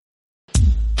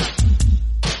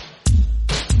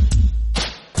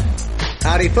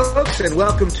Howdy, folks, and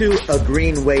welcome to A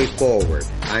Green Way Forward.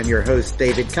 I'm your host,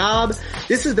 David Cobb.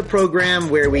 This is the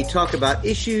program where we talk about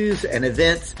issues and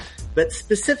events, but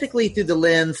specifically through the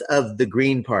lens of the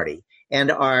Green Party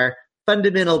and our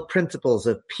fundamental principles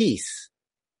of peace,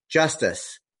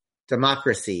 justice,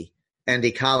 democracy, and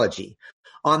ecology.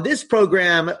 On this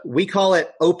program, we call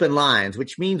it Open Lines,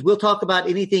 which means we'll talk about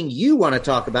anything you want to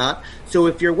talk about. So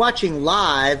if you're watching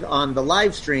live on the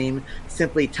live stream,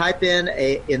 simply type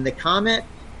in the comment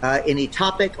any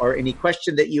topic or any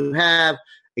question that you have.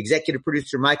 Executive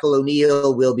producer Michael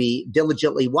O'Neill will be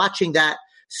diligently watching that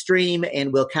stream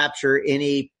and will capture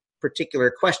any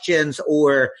particular questions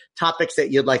or topics that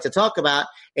you'd like to talk about.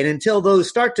 And until those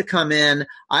start to come in,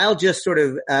 I'll just sort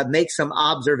of make some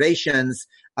observations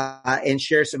and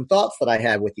share some thoughts that I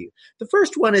have with you. The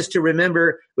first one is to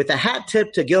remember, with a hat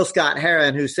tip to Gil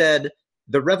Scott-Heron, who said,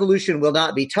 "The revolution will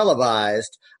not be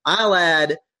televised." I'll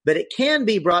add, but it can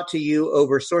be brought to you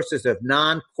over sources of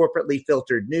non-corporately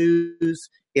filtered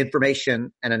news,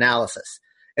 information, and analysis.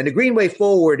 And the Green Way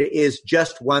Forward is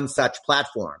just one such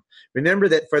platform. Remember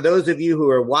that for those of you who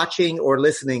are watching or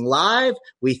listening live,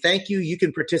 we thank you. You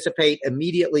can participate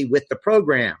immediately with the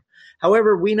program.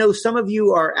 However, we know some of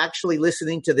you are actually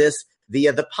listening to this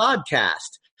via the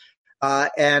podcast.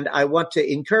 And I want to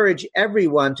encourage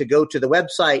everyone to go to the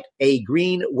website,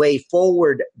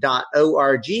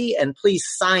 agreenwayforward.org, and please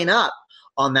sign up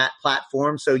on that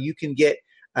platform so you can get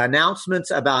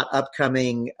announcements about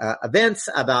upcoming events,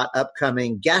 about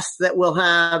upcoming guests that we'll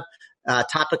have,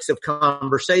 topics of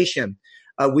conversation.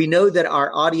 We know that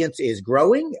our audience is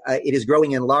growing. It is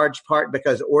growing in large part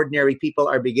because ordinary people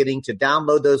are beginning to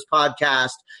download those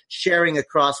podcasts, sharing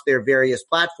across their various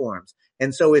platforms.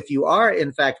 And so if you are,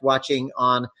 in fact, watching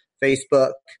on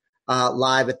Facebook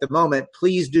live at the moment,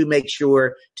 please do make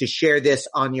sure to share this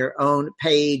on your own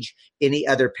page, any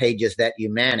other pages that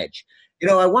you manage. You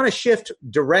know, I want to shift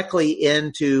directly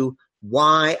into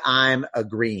why I'm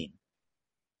agreeing,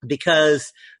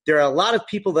 because there are a lot of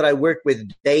people that I work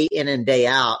with day in and day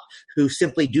out who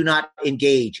simply do not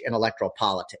engage in electoral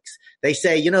politics. They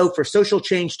say, you know, for social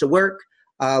change to work,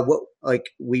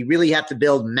 we really have to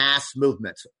build mass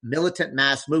movements, militant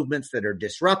mass movements that are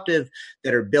disruptive,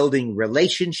 that are building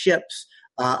relationships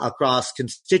across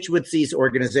constituencies,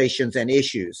 organizations, and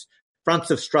issues.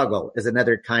 Fronts of struggle is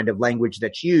another kind of language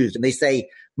that's used. And they say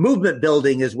movement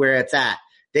building is where it's at.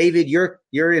 David,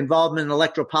 your involvement in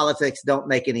electoral politics don't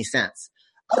make any sense.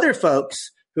 Other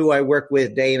folks who I work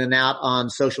with day in and out on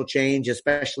social change,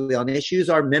 especially on issues,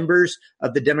 are members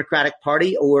of the Democratic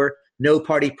Party or no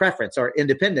party preference or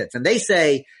independents. And they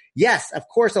say, yes, of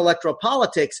course, electoral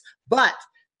politics, but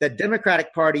the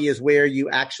Democratic Party is where you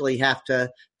actually have to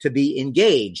be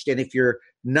engaged. And if you're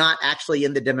not actually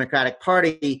in the Democratic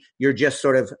Party, you're just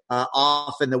sort of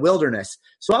off in the wilderness.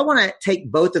 So I want to take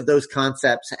both of those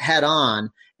concepts head on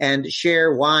and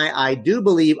share why I do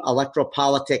believe electoral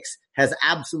politics has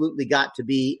absolutely got to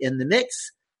be in the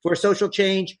mix for social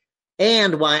change,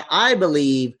 and why I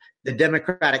believe the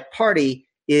Democratic Party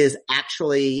is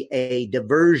actually a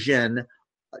diversion,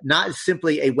 not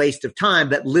simply a waste of time,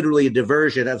 but literally a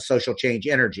diversion of social change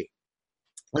energy.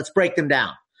 Let's break them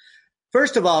down.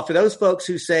 First of all, for those folks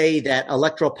who say that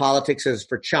electoral politics is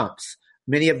for chumps,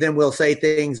 many of them will say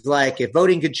things like, if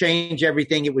voting could change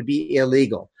everything, it would be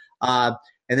illegal. And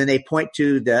then they point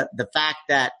to the fact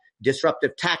that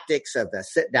disruptive tactics of the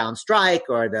sit-down strike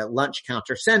or the lunch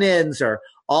counter send-ins or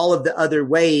all of the other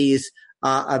ways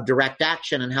of direct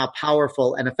action and how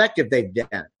powerful and effective they've been.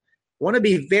 I want to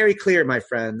be very clear, my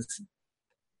friends.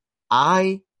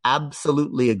 I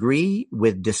absolutely agree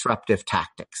with disruptive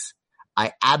tactics.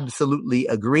 I absolutely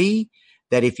agree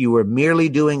that if you were merely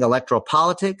doing electoral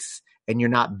politics and you're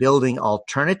not building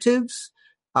alternatives,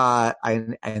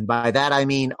 and by that I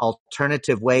mean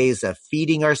alternative ways of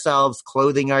feeding ourselves,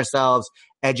 clothing ourselves,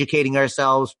 educating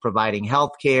ourselves, providing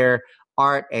healthcare,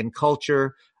 art and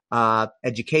culture,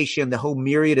 education, the whole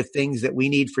myriad of things that we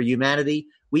need for humanity.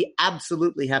 We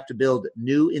absolutely have to build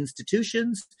new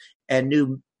institutions and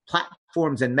new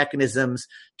platforms and mechanisms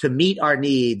to meet our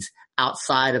needs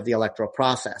outside of the electoral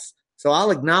process. So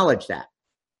I'll acknowledge that.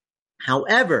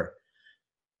 However,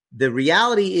 the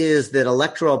reality is that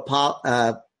electoral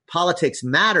politics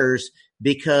matters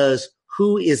because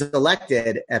who is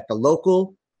elected at the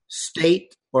local,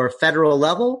 state, or federal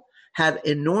level have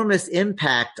enormous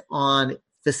impact on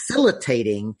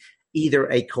facilitating either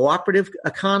a cooperative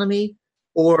economy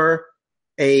or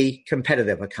a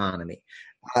competitive economy.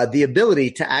 The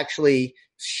ability to actually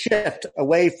shift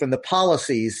away from the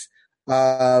policies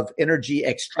of energy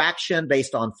extraction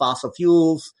based on fossil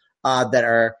fuels that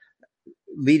are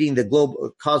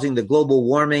causing the global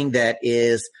warming that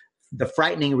is the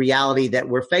frightening reality that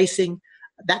we're facing,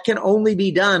 that can only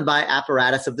be done by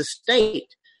apparatus of the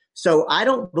state. So I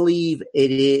don't believe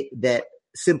that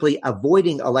simply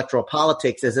avoiding electoral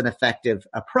politics is an effective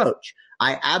approach.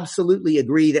 I absolutely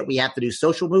agree that we have to do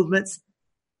social movements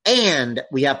and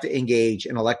we have to engage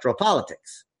in electoral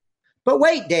politics. But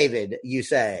wait, David, you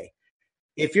say,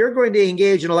 if you're going to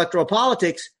engage in electoral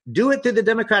politics, do it through the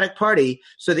Democratic Party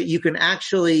so that you can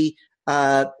actually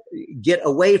get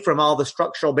away from all the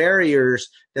structural barriers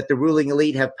that the ruling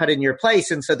elite have put in your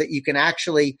place, and so that you can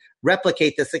actually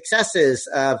replicate the successes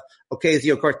of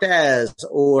Ocasio-Cortez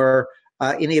or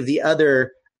any of the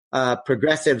other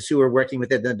progressives who are working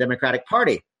within the Democratic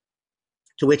Party.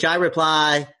 To which I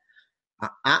reply,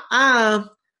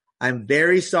 I'm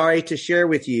very sorry to share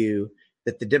with you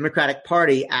that the Democratic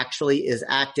Party actually is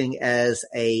acting as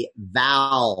a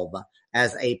valve,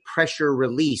 as a pressure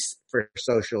release for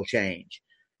social change.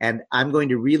 And I'm going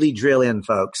to really drill in,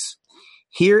 folks.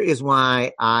 Here is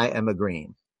why I am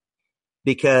agreeing.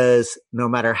 Because no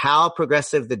matter how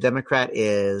progressive the Democrat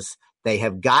is, they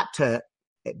have got to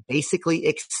basically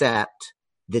accept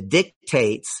the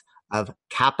dictates of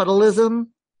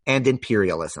capitalism and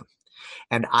imperialism.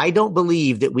 And I don't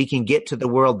believe that we can get to the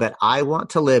world that I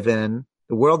want to live in,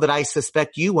 the world that I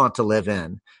suspect you want to live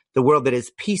in, the world that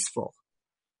is peaceful,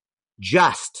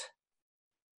 just,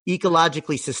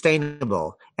 ecologically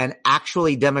sustainable, and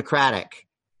actually democratic,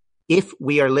 if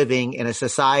we are living in a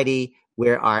society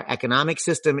where our economic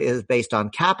system is based on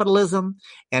capitalism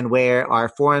and where our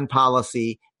foreign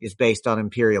policy is based on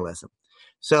imperialism.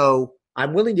 So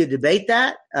I'm willing to debate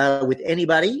that with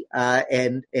anybody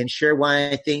and share why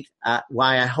I think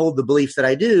why I hold the beliefs that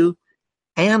I do.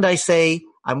 And I say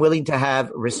I'm willing to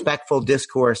have respectful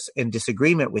discourse and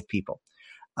disagreement with people.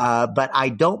 But I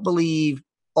don't believe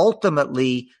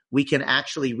ultimately we can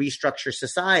actually restructure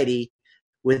society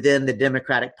within the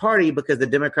Democratic Party, because the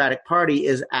Democratic Party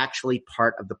is actually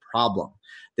part of the problem.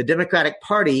 The Democratic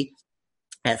Party,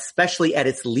 especially at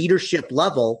its leadership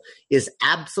level, is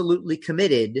absolutely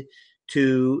committed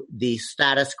to the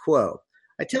status quo.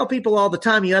 I tell people all the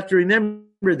time, you have to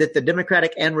remember that the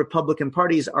Democratic and Republican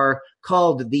parties are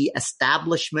called the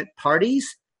establishment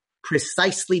parties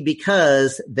precisely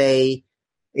because they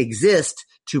exist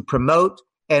to promote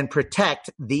and protect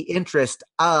the interest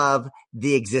of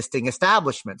the existing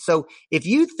establishment. So if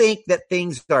you think that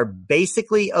things are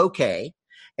basically okay,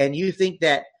 and you think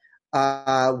that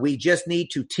we just need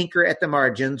to tinker at the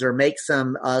margins or make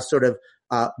some sort of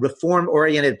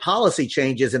reform-oriented policy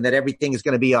changes and that everything is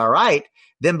going to be all right,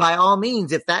 then by all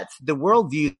means, if that's the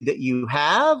worldview that you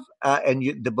have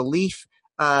and the belief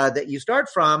that you start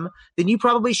from, then you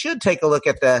probably should take a look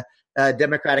at the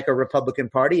Democratic or Republican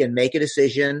Party and make a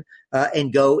decision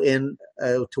and go in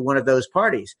to one of those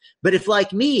parties. But if,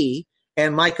 like me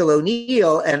and Michael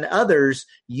O'Neill and others,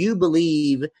 you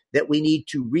believe that we need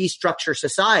to restructure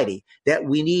society, that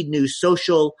we need new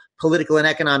social, political, and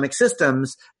economic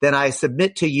systems, then I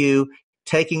submit to you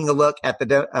taking a look at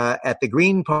the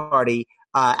Green Party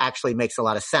actually makes a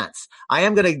lot of sense. I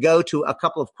am going to go to a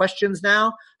couple of questions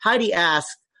now. Heidi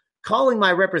asks, calling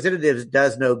my representatives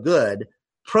does no good.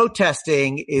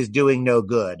 Protesting is doing no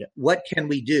good. What can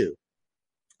we do?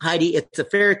 Heidi, it's a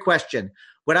fair question.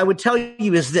 What I would tell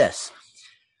you is this.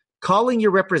 Calling your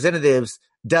representatives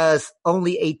does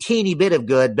only a teeny bit of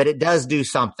good, but it does do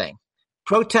something.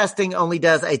 Protesting only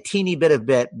does a teeny bit of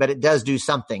but it does do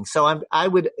something. So I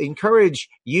would encourage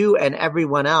you and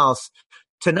everyone else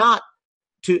to not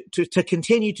to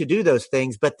continue to do those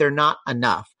things, but they're not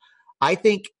enough. I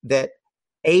think that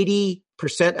 80%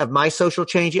 of my social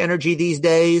change energy these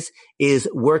days is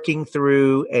working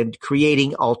through and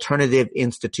creating alternative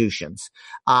institutions.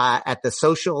 At the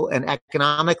social and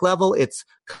economic level, it's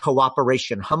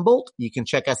Cooperation Humboldt. You can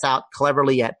check us out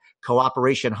cleverly at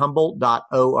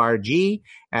cooperationhumboldt.org.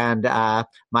 And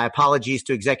my apologies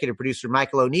to executive producer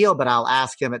Michael O'Neill, but I'll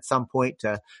ask him at some point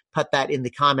to put that in the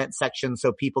comment section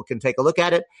so people can take a look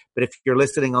at it. But if you're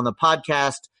listening on the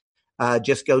podcast,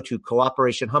 just go to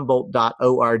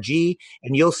cooperationhumboldt.org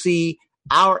and you'll see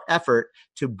our effort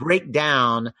to break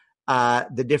down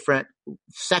the different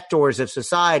sectors of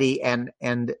society and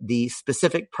the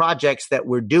specific projects that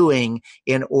we're doing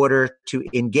in order to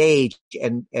engage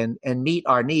and meet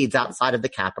our needs outside of the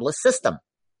capitalist system.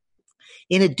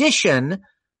 In addition,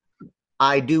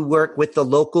 I do work with the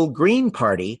local Green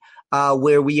Party,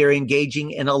 where we are engaging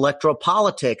in electoral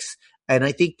politics And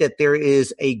I think that there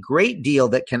is a great deal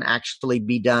that can actually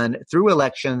be done through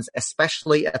elections,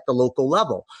 especially at the local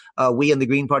level. We in the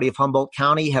Green Party of Humboldt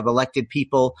County have elected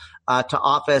people to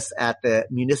office at the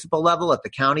municipal level, at the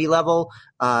county level,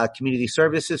 community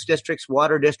services districts,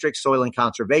 water districts, soil and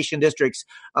conservation districts.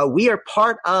 We are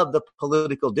part of the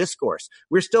political discourse.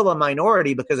 We're still a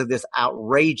minority because of this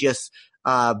outrageous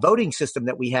voting system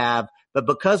that we have. But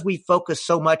because we focus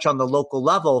so much on the local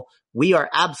level, we are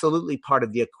absolutely part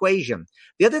of the equation.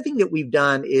 The other thing that we've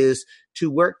done is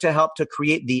to work to help to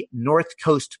create the North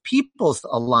Coast People's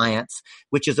Alliance,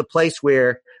 which is a place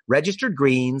where registered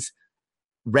Greens,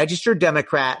 registered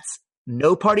Democrats,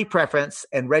 no party preference,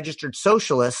 and registered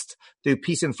socialists through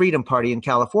Peace and Freedom Party in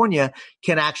California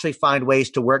can actually find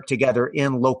ways to work together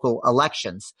in local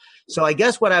elections. So I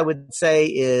guess what I would say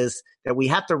is that we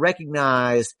have to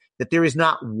recognize that there is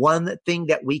not one thing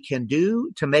that we can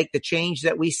do to make the change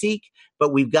that we seek,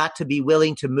 but we've got to be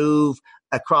willing to move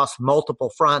across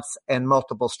multiple fronts and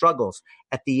multiple struggles.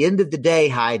 At the end of the day,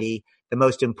 Heidi, the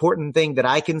most important thing that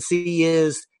I can see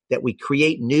is that we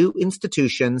create new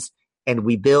institutions and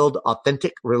we build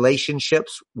authentic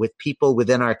relationships with people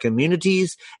within our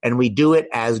communities, and we do it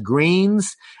as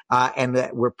Greens, and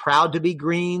that we're proud to be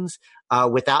Greens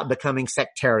without becoming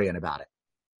sectarian about it.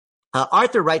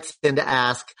 Arthur writes in to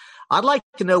ask, I'd like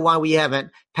to know why we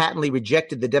haven't patently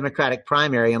rejected the Democratic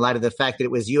primary in light of the fact that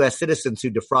it was U.S. citizens who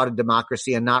defrauded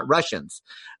democracy and not Russians.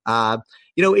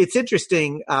 It's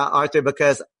interesting, Arthur,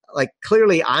 because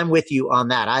clearly I'm with you on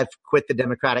that. I've quit the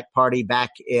Democratic Party back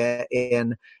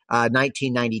in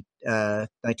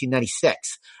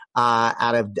 1996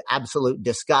 out of absolute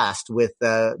disgust with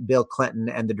Bill Clinton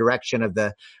and the direction of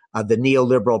the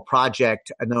neoliberal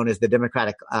project known as the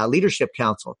Democratic Leadership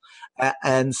Council.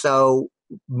 And so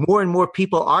more and more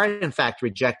people are, in fact,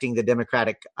 rejecting the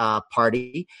Democratic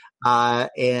Party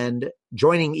and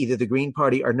joining either the Green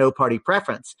Party or no party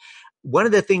preference. One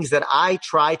of the things that I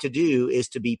try to do is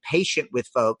to be patient with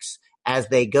folks as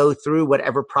they go through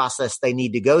whatever process they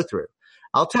need to go through.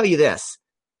 I'll tell you this.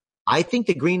 I think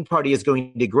the Green Party is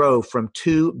going to grow from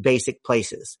two basic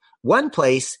places. One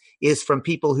place is from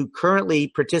people who currently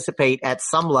participate at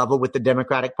some level with the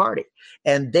Democratic Party.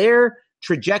 And their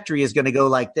trajectory is going to go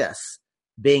like this: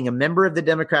 being a member of the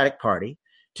Democratic Party,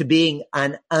 to being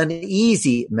an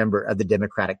uneasy member of the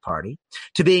Democratic Party,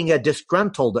 to being a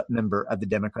disgruntled member of the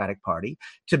Democratic Party,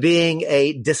 to being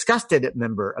a disgusted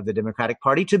member of the Democratic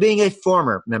Party, to being a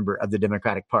former member of the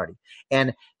Democratic Party,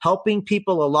 and helping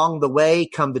people along the way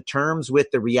come to terms with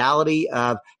the reality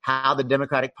of how the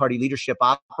Democratic Party leadership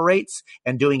operates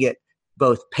and doing it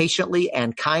both patiently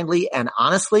and kindly and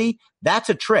honestly. That's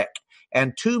a trick.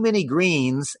 And too many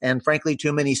Greens and frankly,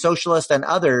 too many socialists and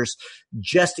others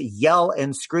just yell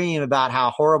and scream about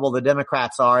how horrible the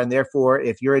Democrats are. And therefore,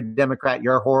 if you're a Democrat,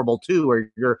 you're horrible too, or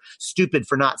you're stupid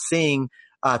for not seeing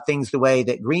things the way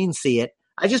that Greens see it.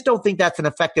 I just don't think that's an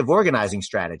effective organizing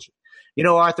strategy. You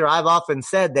know, Arthur, I've often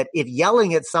said that if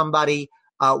yelling at somebody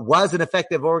was an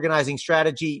effective organizing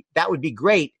strategy, that would be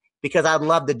great because I'd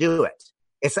love to do it.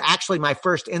 It's actually my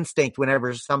first instinct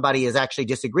whenever somebody is actually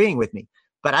disagreeing with me.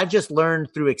 But I've just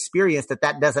learned through experience that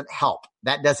that doesn't help.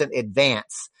 That doesn't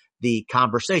advance the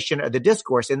conversation or the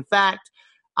discourse. In fact,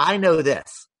 I know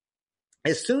this.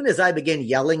 As soon as I begin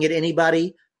yelling at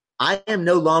anybody, I am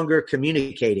no longer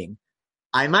communicating.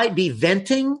 I might be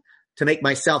venting to make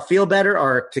myself feel better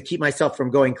or to keep myself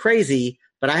from going crazy,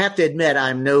 but I have to admit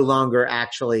I'm no longer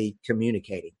actually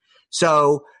communicating.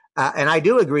 So, and I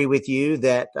do agree with you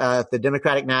that the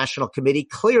Democratic National Committee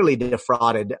clearly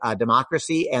defrauded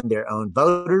democracy and their own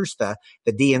voters. The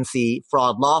DNC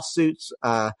fraud lawsuits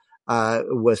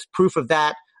was proof of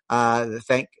that.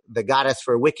 Thank the goddess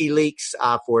for WikiLeaks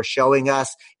for showing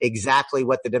us exactly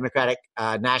what the Democratic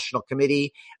National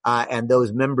Committee and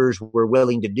those members were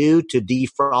willing to do to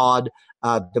defraud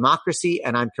democracy.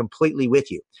 And I'm completely with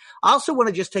you. I also want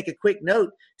to just take a quick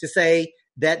note to say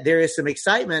that there is some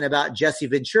excitement about Jesse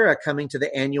Ventura coming to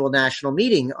the annual national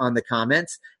meeting on the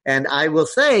comments. And I will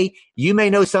say, you may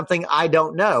know something I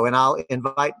don't know. And I'll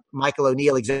invite Michael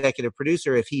O'Neill, executive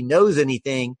producer, if he knows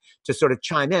anything to sort of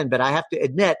chime in. But I have to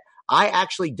admit, I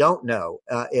actually don't know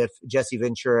if Jesse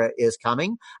Ventura is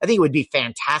coming. I think it would be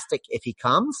fantastic if he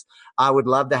comes. I would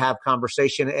love to have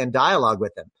conversation and dialogue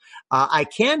with him. I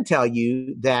can tell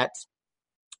you that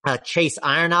Chase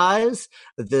Iron Eyes,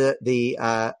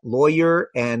 the lawyer,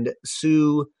 and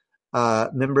Sue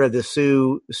member of the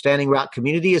Sioux Standing Rock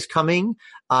community, is coming.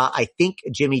 I think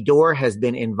Jimmy Dore has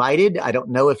been invited. I don't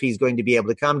know if he's going to be able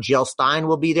to come. Jill Stein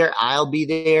will be there. I'll be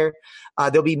there.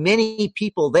 There'll be many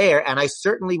people there, and I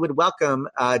certainly would welcome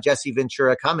Jesse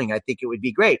Ventura coming. I think it would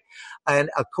be great. And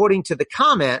according to the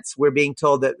comments, we're being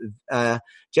told that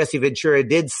Jesse Ventura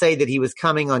did say that he was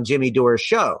coming on Jimmy Dore's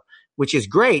show, which is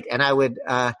great. And I would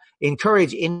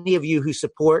encourage any of you who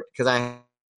support, because I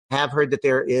have heard that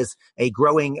there is a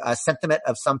growing sentiment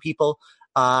of some people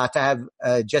to have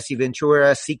Jesse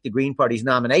Ventura seek the Green Party's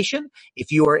nomination.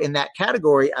 If you are in that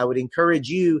category, I would encourage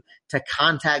you to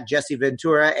contact Jesse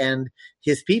Ventura and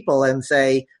his people and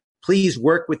say, please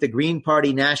work with the Green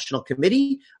Party National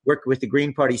Committee, work with the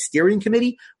Green Party Steering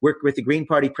Committee, work with the Green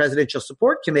Party Presidential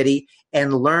Support Committee,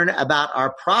 and learn about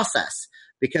our process.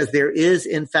 Because there is,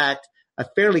 in fact, a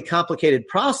fairly complicated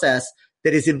process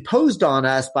that is imposed on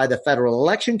us by the Federal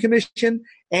Election Commission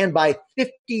and by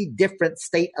 50 different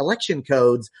state election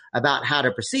codes about how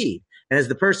to proceed. And as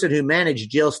the person who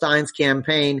managed Jill Stein's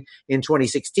campaign in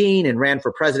 2016 and ran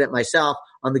for president myself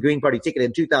on the Green Party ticket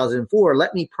in 2004,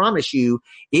 let me promise you,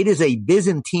 it is a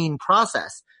Byzantine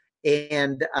process.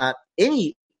 And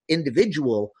any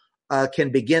individual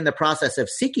can begin the process of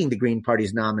seeking the Green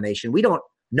Party's nomination.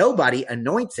 Nobody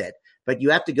anoints it, but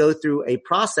you have to go through a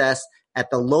process at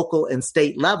the local and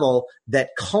state level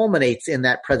that culminates in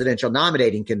that presidential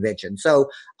nominating convention. So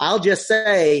I'll just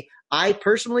say, I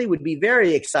personally would be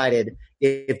very excited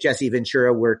if Jesse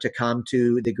Ventura were to come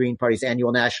to the Green Party's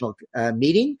annual national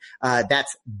meeting.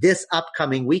 That's this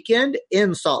upcoming weekend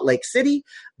in Salt Lake City.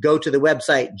 Go to the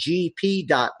website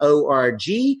gp.org,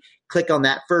 click on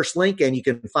that first link, and you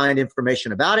can find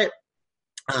information about it.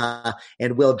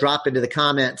 And we'll drop into the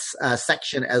comments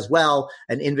section as well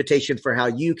an invitation for how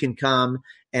you can come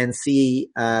and see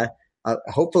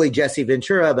hopefully Jesse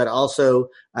Ventura, but also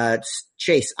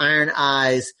Chase Iron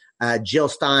Eyes, Jill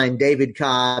Stein, David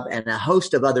Cobb, and a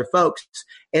host of other folks,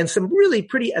 and some really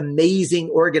pretty amazing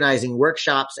organizing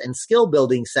workshops and skill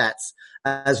building sets,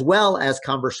 as well as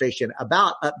conversation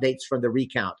about updates from the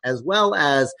recount, as well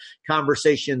as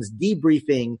conversations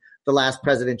debriefing the last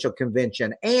presidential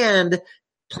convention and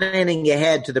planning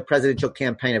ahead to the presidential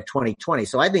campaign of 2020.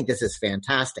 So I think this is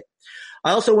fantastic.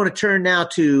 I also want to turn now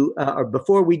to, or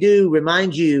before we do,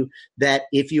 remind you that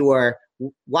if you are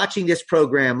watching this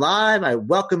program live, I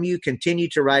welcome you. Continue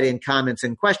to write in comments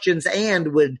and questions,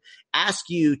 and would ask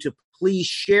you to please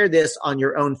share this on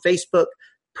your own Facebook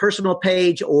personal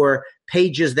page or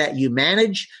pages that you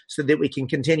manage so that we can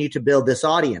continue to build this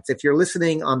audience. If you're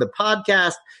listening on the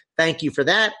podcast, thank you for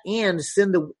that. And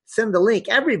send the link.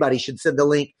 Everybody should send the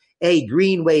link,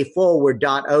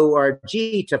 greenwayforward.org,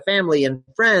 to family and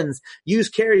friends. Use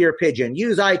Carrier Pigeon,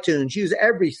 use iTunes, use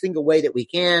every single way that we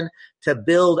can to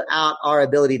build out our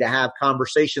ability to have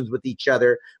conversations with each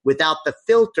other without the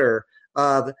filter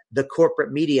of the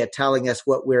corporate media telling us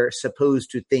what we're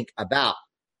supposed to think about.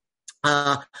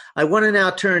 I want to now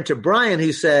turn to Brian,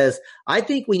 who says, I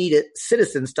think we need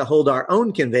citizens to hold our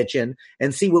own convention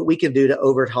and see what we can do to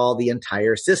overhaul the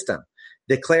entire system.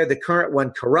 Declare the current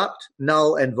one corrupt,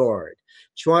 null, and void.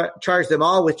 Charge them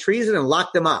all with treason and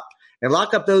lock them up. And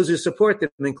lock up those who support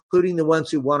them, including the ones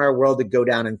who want our world to go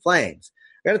down in flames.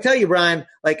 I got to tell you, Brian,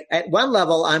 like at one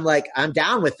level, I'm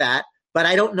down with that, but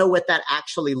I don't know what that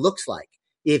actually looks like.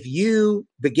 If you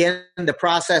begin the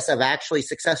process of actually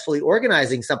successfully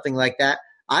organizing something like that,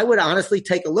 I would honestly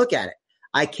take a look at it.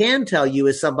 I can tell you,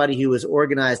 as somebody who has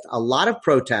organized a lot of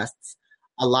protests,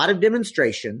 a lot of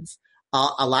demonstrations,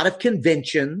 a lot of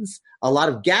conventions, a lot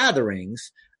of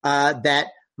gatherings, that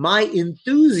my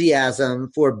enthusiasm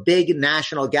for big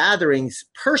national gatherings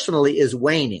personally is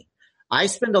waning. I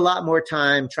spend a lot more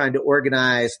time trying to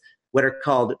organize what are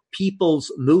called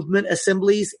people's movement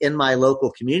assemblies in my local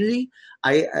community.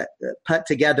 I put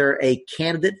together a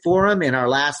candidate forum in our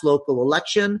last local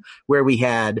election where we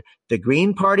had the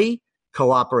Green Party,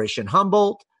 Cooperation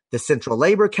Humboldt, the Central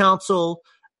Labor Council,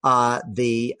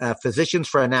 the Physicians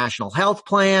for a National Health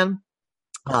Plan,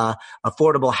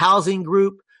 Affordable Housing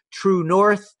Group, True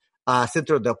North,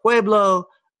 Centro del Pueblo,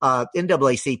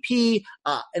 NAACP.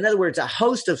 In other words, a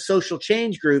host of social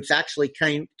change groups actually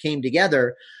came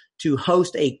together to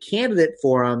host a candidate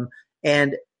forum,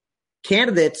 and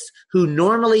candidates who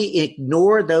normally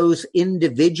ignore those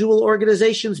individual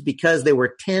organizations because there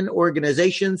were 10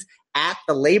 organizations at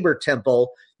the Labor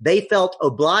Temple, they felt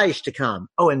obliged to come.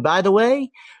 Oh, and by the way,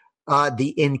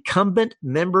 the incumbent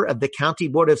member of the County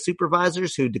Board of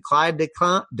Supervisors who declined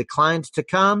to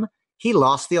come, he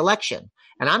lost the election.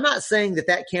 And I'm not saying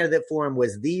that candidate forum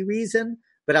was the reason,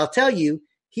 but I'll tell you,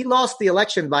 he lost the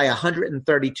election by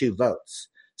 132 votes.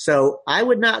 So I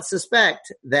would not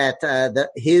suspect that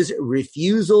his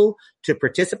refusal to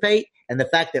participate and the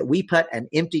fact that we put an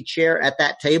empty chair at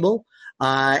that table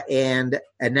and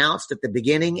announced at the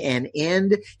beginning and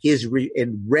end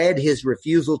and read his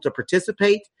refusal to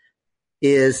participate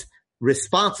is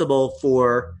responsible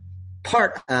for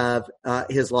part of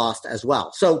his loss as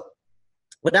well. So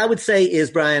what I would say is,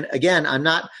 Brian, again, I'm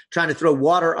not trying to throw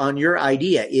water on your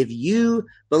idea. If you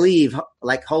believe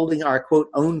like holding our quote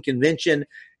own convention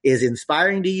is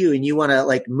inspiring to you and you want to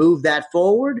like move that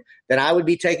forward, then I would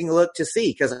be taking a look to see,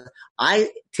 because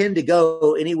I tend to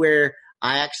go anywhere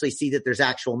I actually see that there's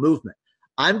actual movement.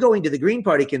 I'm going to the Green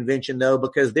Party convention though,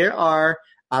 because there are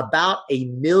about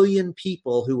 1 million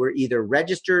people who are either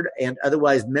registered and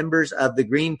otherwise members of the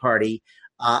Green Party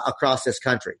across this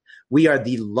country. We are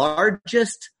the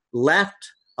largest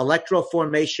left electoral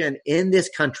formation in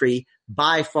this country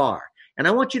by far. And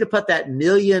I want you to put that 1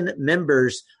 million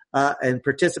members and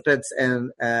participants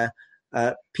and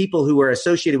people who are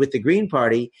associated with the Green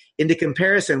Party into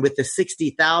comparison with the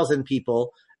 60,000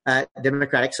 people at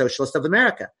Democratic Socialists of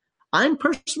America. I'm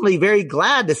personally very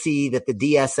glad to see that the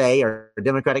DSA or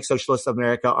Democratic Socialists of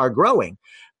America are growing.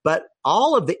 But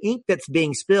all of the ink that's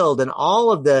being spilled and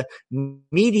all of the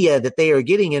media that they are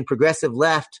getting in progressive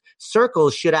left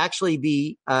circles should actually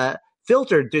be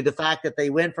filtered through the fact that they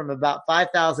went from about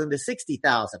 5,000 to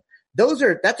 60,000.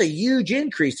 That's a huge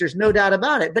increase. There's no doubt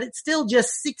about it, but it's still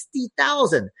just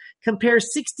 60,000. Compare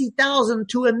 60,000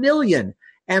 to 1 million.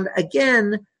 And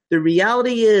again, the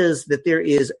reality is that there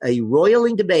is a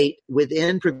roiling debate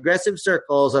within progressive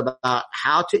circles about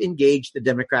how to engage the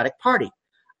Democratic Party.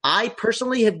 I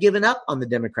personally have given up on the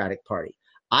Democratic Party.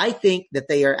 I think that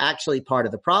they are actually part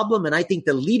of the problem, and I think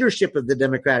the leadership of the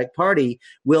Democratic Party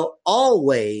will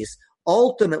always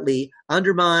ultimately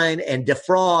undermine and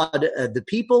defraud the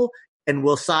people and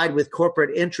will side with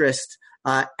corporate interest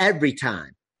every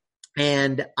time.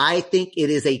 And I think it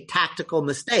is a tactical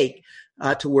mistake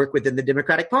to work within the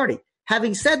Democratic Party.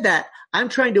 Having said that, I'm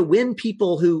trying to win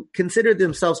people who consider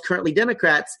themselves currently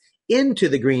Democrats into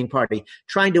the Green Party,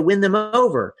 trying to win them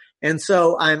over. And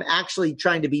so I'm actually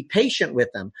trying to be patient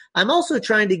with them. I'm also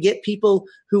trying to get people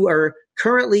who are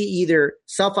currently either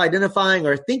self-identifying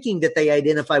or thinking that they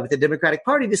identify with the Democratic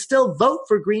Party to still vote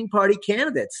for Green Party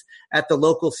candidates at the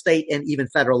local, state, and even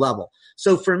federal level.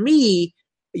 So for me,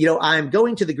 I'm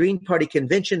going to the Green Party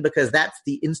convention because that's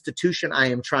the institution I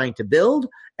am trying to build.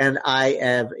 And I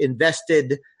have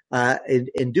invested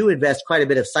and do invest quite a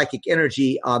bit of psychic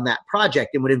energy on that project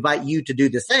and would invite you to do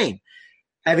the same.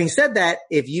 Having said that,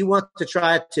 if you want to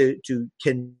try to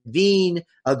convene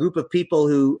a group of people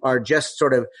who are just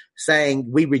sort of saying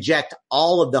we reject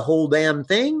all of the whole damn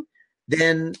thing,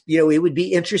 then, it would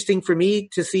be interesting for me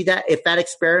to see that if that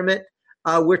experiment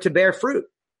were to bear fruit.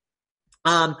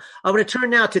 I'm going to turn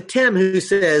now to Tim, who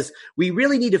says we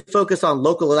really need to focus on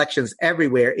local elections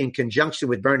everywhere in conjunction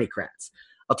with Bernie-crats.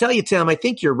 I'll tell you, Tim, I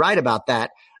think you're right about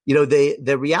that.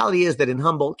 The reality is that in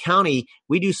Humboldt County,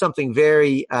 we do something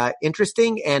very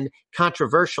interesting and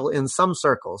controversial in some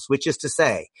circles, which is to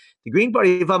say, the Green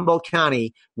Party of Humboldt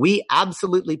County, we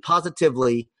absolutely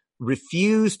positively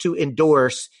refuse to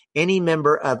endorse any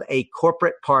member of a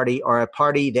corporate party or a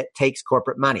party that takes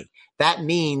corporate money. That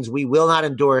means we will not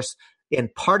endorse in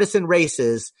partisan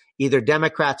races either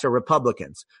Democrats or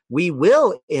Republicans. We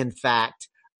will, in fact,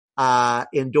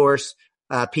 endorse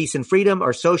peace and freedom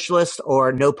or socialist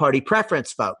or no party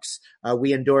preference folks.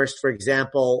 We endorsed, for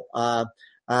example,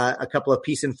 a couple of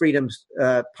peace and freedom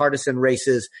partisan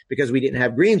races because we didn't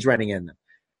have Greens running in them.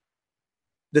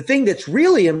 The thing that's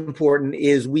really important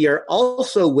is we are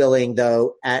also willing,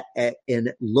 though,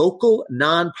 in local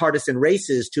nonpartisan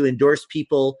races to endorse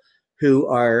people who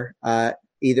are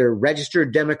either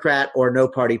registered Democrat or no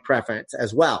party preference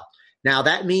as well. Now,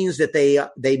 that means that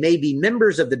they may be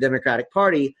members of the Democratic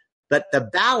Party, but the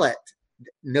ballot,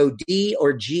 no D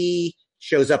or G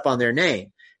shows up on their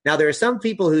name. Now, there are some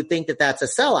people who think that that's a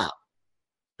sellout,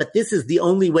 but this is the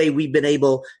only way we've been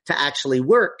able to actually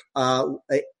work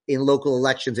in local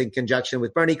elections in conjunction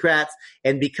with Bernie-crats.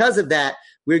 And because of that,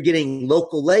 we're getting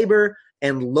local labor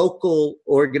and local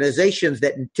organizations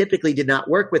that typically did not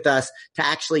work with us to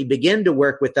actually begin to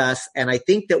work with us. And I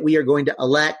think that we are going to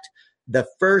elect the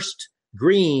first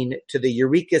Green to the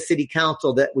Eureka City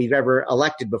Council that we've ever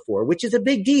elected before, which is a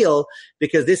big deal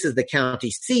because this is the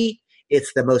county seat.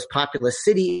 It's the most populous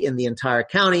city in the entire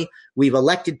county. We've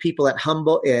elected people at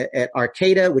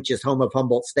Arcata, which is home of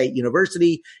Humboldt State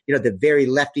University, the very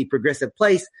lefty progressive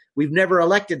place. We've never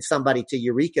elected somebody to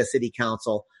Eureka City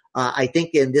Council I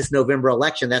think in this November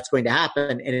election, that's going to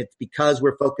happen. And it's because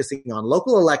we're focusing on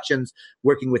local elections,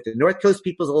 working with the North Coast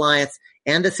People's Alliance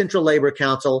and the Central Labor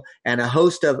Council and a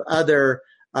host of other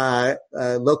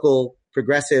local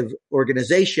progressive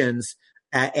organizations,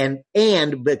 and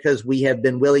because we have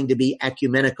been willing to be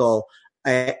ecumenical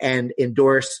and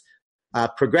endorse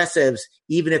progressives,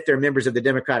 even if they're members of the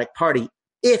Democratic Party,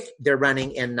 if they're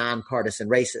running in nonpartisan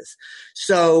races.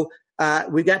 So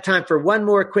we've got time for one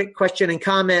more quick question and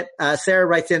comment. Sarah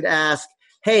writes in to ask,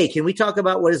 hey, can we talk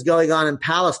about what is going on in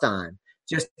Palestine?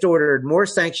 Just ordered more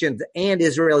sanctions and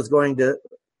Israel is going to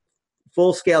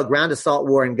full-scale ground assault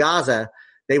war in Gaza.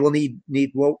 They will need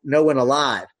no one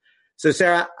alive. So,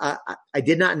 Sarah, I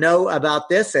did not know about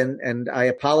this, and I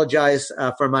apologize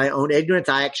for my own ignorance.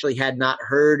 I actually had not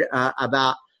heard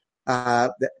about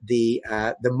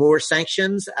the more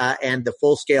sanctions and the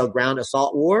full-scale ground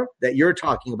assault war that you're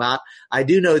talking about. I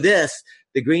do know this: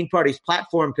 the Green Party's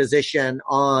platform position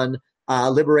on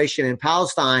liberation in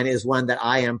Palestine is one that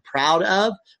I am proud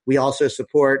of. We also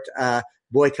support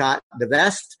boycott,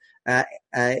 divest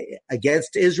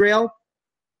against Israel.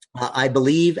 I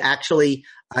believe actually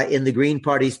in the Green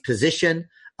Party's position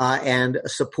and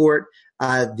support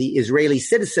the Israeli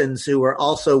citizens who are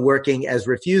also working as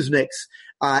refuseniks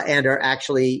and are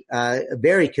actually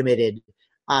very committed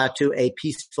to a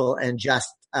peaceful and just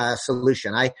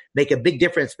solution. I make a big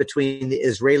difference between the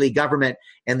Israeli government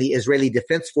and the Israeli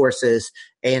Defense Forces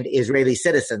and Israeli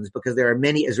citizens, because there are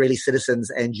many Israeli citizens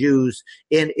and Jews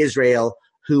in Israel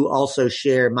who also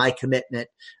share my commitment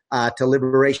to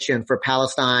liberation for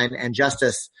Palestine and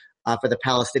justice for the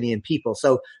Palestinian people.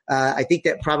 So I think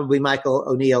that probably Michael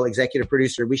O'Neill, executive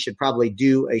producer, we should probably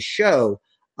do a show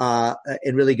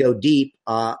and really go deep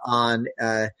on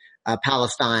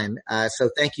Palestine. So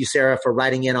thank you, Sarah, for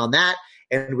writing in on that.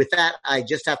 And with that, I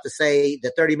just have to say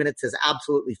the 30 minutes has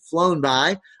absolutely flown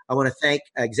by. I want to thank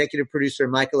executive producer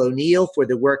Michael O'Neill for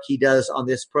the work he does on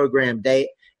this program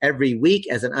every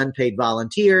week as an unpaid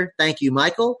volunteer. Thank you,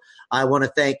 Michael. I want to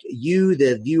thank you,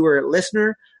 the viewer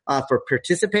listener, for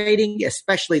participating,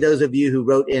 especially those of you who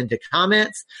wrote into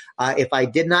comments. If I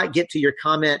did not get to your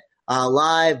comment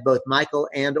live, both Michael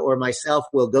and or myself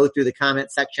will go through the comment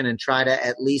section and try to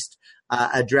at least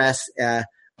address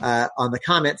on the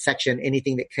comment section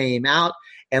anything that came out.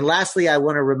 And lastly, I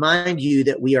want to remind you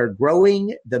that we are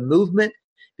growing the movement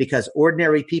because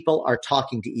ordinary people are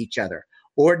talking to each other.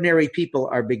 Ordinary people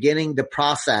are beginning the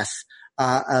process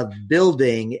of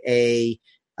building a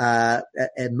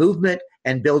movement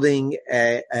and building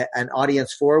an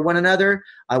audience for one another.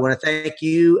 I want to thank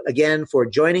you again for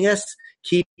joining us.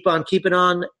 Keep on keeping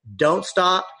on. Don't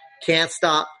stop. Can't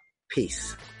stop.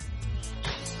 Peace.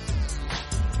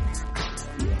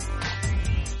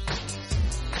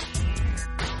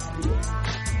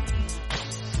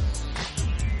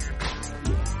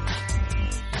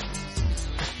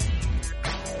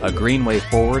 A Green Way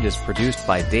Forward is produced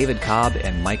by David Cobb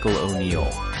and Michael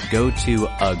O'Neill. Go to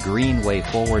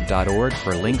agreenwayforward.org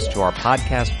for links to our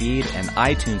podcast feed and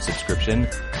iTunes subscription,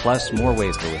 plus more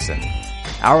ways to listen.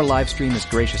 Our live stream is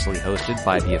graciously hosted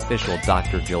by the official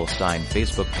Dr. Jill Stein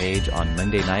Facebook page on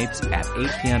Monday nights at 8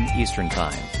 p.m. Eastern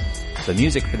Time. The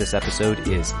music for this episode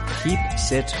is Keep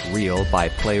Sit Real by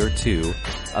Player 2,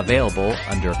 available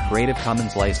under Creative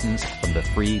Commons license from the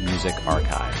Free Music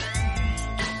Archive.